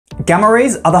Gamma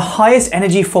rays are the highest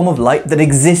energy form of light that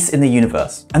exists in the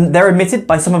universe, and they're emitted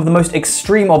by some of the most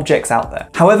extreme objects out there.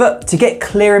 However, to get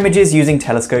clear images using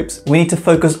telescopes, we need to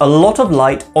focus a lot of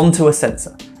light onto a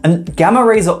sensor, and gamma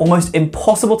rays are almost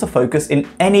impossible to focus in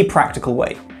any practical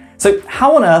way. So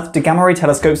how on earth do gamma ray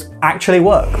telescopes actually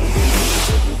work?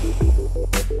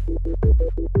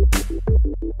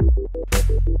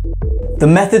 The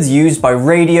methods used by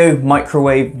radio,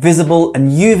 microwave, visible,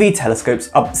 and UV telescopes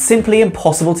are simply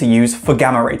impossible to use for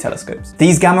gamma ray telescopes.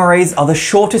 These gamma rays are the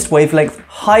shortest wavelength,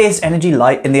 highest energy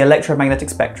light in the electromagnetic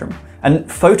spectrum,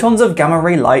 and photons of gamma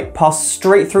ray light pass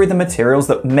straight through the materials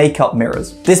that make up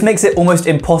mirrors. This makes it almost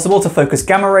impossible to focus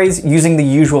gamma rays using the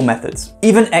usual methods.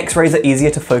 Even X-rays are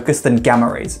easier to focus than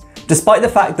gamma rays, despite the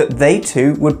fact that they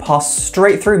too would pass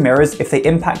straight through mirrors if they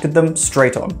impacted them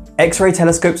straight on. X-ray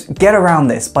telescopes get around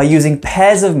this by using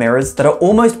pairs of mirrors that are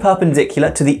almost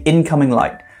perpendicular to the incoming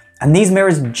light, and these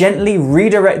mirrors gently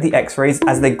redirect the X-rays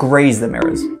as they graze the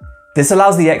mirrors. This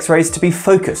allows the X-rays to be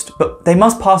focused, but they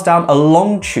must pass down a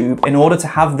long tube in order to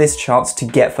have this chance to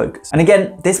get focused. And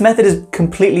again, this method is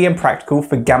completely impractical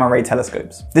for gamma ray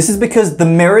telescopes. This is because the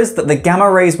mirrors that the gamma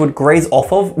rays would graze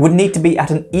off of would need to be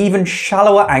at an even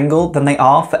shallower angle than they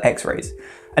are for X-rays.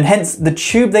 And hence, the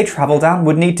tube they travel down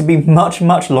would need to be much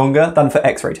longer than for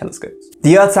X-ray telescopes.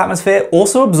 The Earth's atmosphere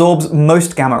also absorbs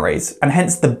most gamma rays, and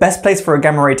hence the best place for a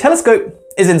gamma ray telescope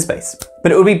is in space.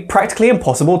 But it would be practically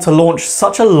impossible to launch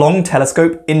such a long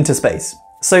telescope into space.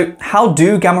 So how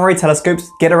do gamma ray telescopes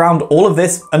get around all of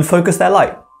this and focus their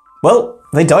light? Well,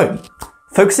 they don't.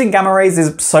 Focusing gamma rays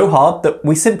is so hard that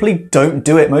we simply don't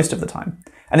do it most of the time.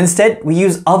 And instead, we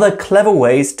use other clever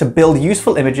ways to build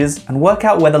useful images and work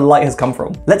out where the light has come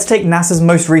from. Let's take NASA's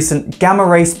most recent gamma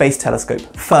ray space telescope,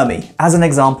 Fermi, as an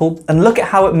example, and look at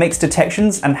how it makes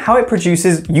detections and how it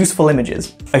produces useful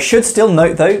images. I should still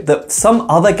note though that some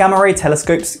other gamma ray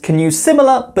telescopes can use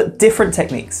similar but different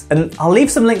techniques, and I'll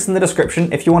leave some links in the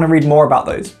description if you want to read more about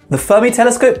those. The Fermi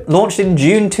telescope launched in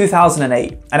June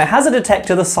 2008, and it has a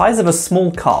detector the size of a small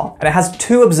car, and it has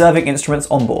two observing instruments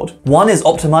on board. One is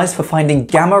optimized for finding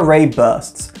gamma ray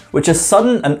bursts, which are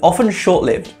sudden and often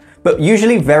short-lived, but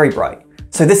usually very bright.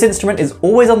 So this instrument is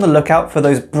always on the lookout for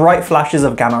those bright flashes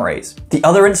of gamma rays. The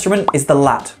other instrument is the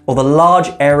LAT, or the Large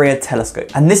Area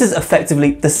Telescope, and this is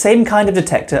effectively the same kind of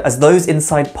detector as those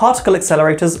inside particle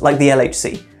accelerators like the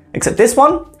LHC, except this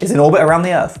one is in orbit around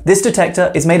the Earth. This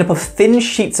detector is made up of thin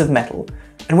sheets of metal,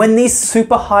 and when these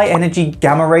super high energy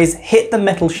gamma rays hit the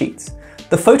metal sheets,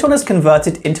 the photon is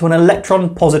converted into an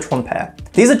electron-positron pair.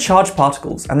 These are charged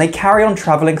particles, and they carry on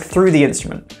traveling through the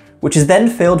instrument, which is then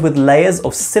filled with layers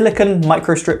of silicon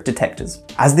microstrip detectors.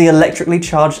 As the electrically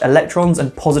charged electrons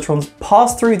and positrons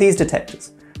pass through these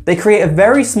detectors, they create a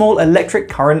very small electric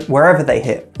current wherever they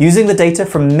hit. Using the data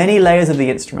from many layers of the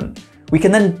instrument, we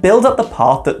can then build up the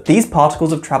path that these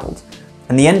particles have traveled.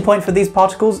 And the endpoint for these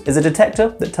particles is a detector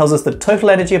that tells us the total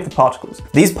energy of the particles.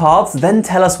 These paths then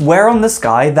tell us where on the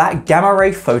sky that gamma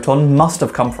ray photon must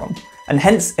have come from, and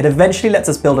hence it eventually lets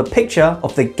us build a picture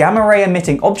of the gamma ray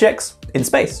emitting objects in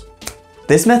space.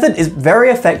 This method is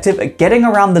very effective at getting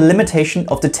around the limitation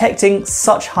of detecting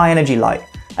such high energy light,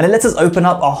 and it lets us open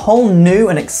up a whole new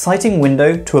and exciting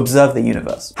window to observe the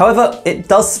universe. However, it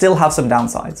does still have some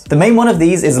downsides. The main one of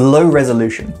these is low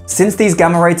resolution. Since these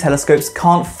gamma ray telescopes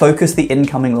can't focus the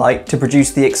incoming light to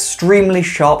produce the extremely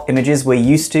sharp images we're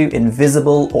used to in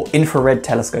visible or infrared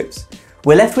telescopes,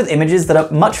 we're left with images that are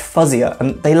much fuzzier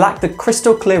and they lack the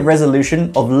crystal clear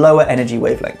resolution of lower energy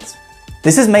wavelengths.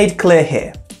 This is made clear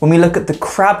here when we look at the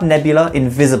Crab Nebula in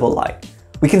visible light.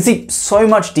 We can see so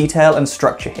much detail and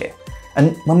structure here.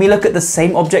 And when we look at the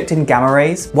same object in gamma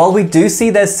rays, while we do see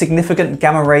there's significant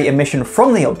gamma ray emission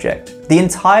from the object, the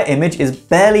entire image is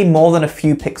barely more than a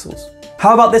few pixels.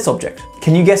 How about this object?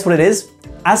 Can you guess what it is?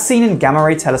 As seen in gamma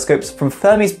ray telescopes from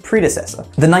Fermi's predecessor,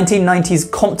 the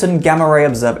 1990s Compton Gamma Ray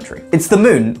Observatory. It's the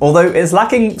moon, although it's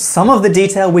lacking some of the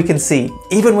detail we can see,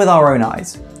 even with our own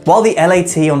eyes. While the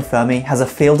LAT on Fermi has a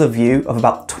field of view of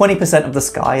about 20% of the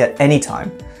sky at any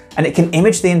time, and it can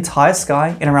image the entire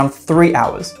sky in around 3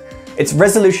 hours, its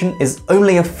resolution is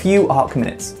only a few arc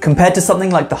minutes, compared to something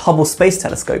like the Hubble Space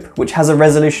Telescope, which has a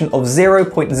resolution of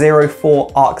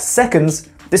 0.04 arc seconds.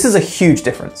 This is a huge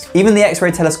difference. Even the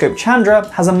X-ray telescope Chandra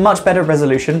has a much better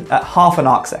resolution at half an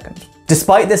arc second.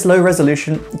 Despite this low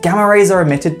resolution, gamma rays are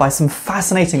emitted by some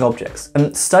fascinating objects,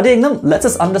 and studying them lets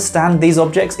us understand these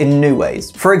objects in new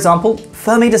ways. For example,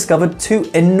 Fermi discovered two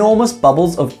enormous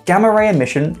bubbles of gamma ray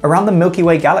emission around the Milky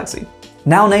Way galaxy.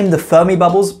 Now named the Fermi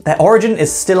bubbles, their origin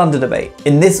is still under debate.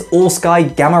 In this all-sky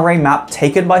gamma ray map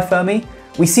taken by Fermi,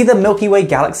 we see the Milky Way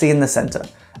galaxy in the center,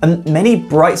 and many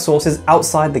bright sources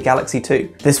outside the galaxy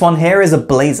too. This one here is a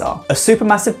blazar, a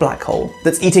supermassive black hole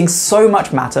that's eating so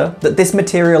much matter that this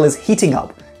material is heating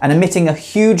up and emitting a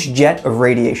huge jet of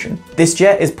radiation. This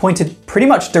jet is pointed pretty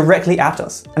much directly at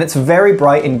us, and it's very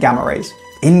bright in gamma rays.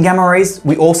 In gamma rays,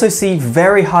 we also see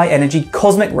very high energy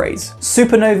cosmic rays,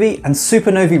 supernovae and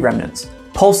supernovae remnants,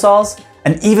 pulsars,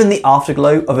 and even the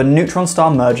afterglow of a neutron star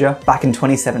merger back in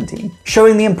 2017,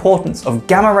 showing the importance of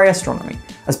gamma ray astronomy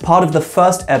as part of the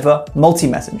first ever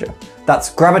multi-messenger,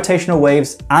 that's gravitational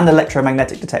waves and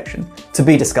electromagnetic detection, to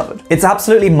be discovered. It's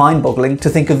absolutely mind-boggling to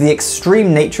think of the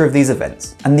extreme nature of these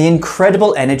events and the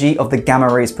incredible energy of the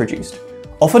gamma rays produced,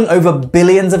 often over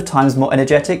billions of times more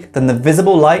energetic than the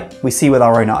visible light we see with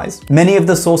our own eyes. Many of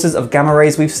the sources of gamma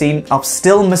rays we've seen are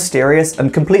still mysterious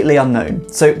and completely unknown,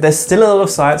 so there's still a lot of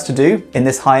science to do in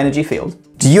this high energy field.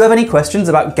 Do you have any questions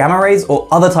about gamma rays or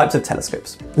other types of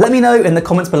telescopes? Let me know in the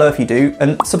comments below if you do,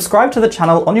 and subscribe to the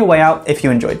channel on your way out if you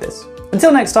enjoyed this.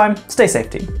 Until next time, stay safe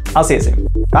team. I'll see you soon.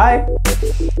 Bye!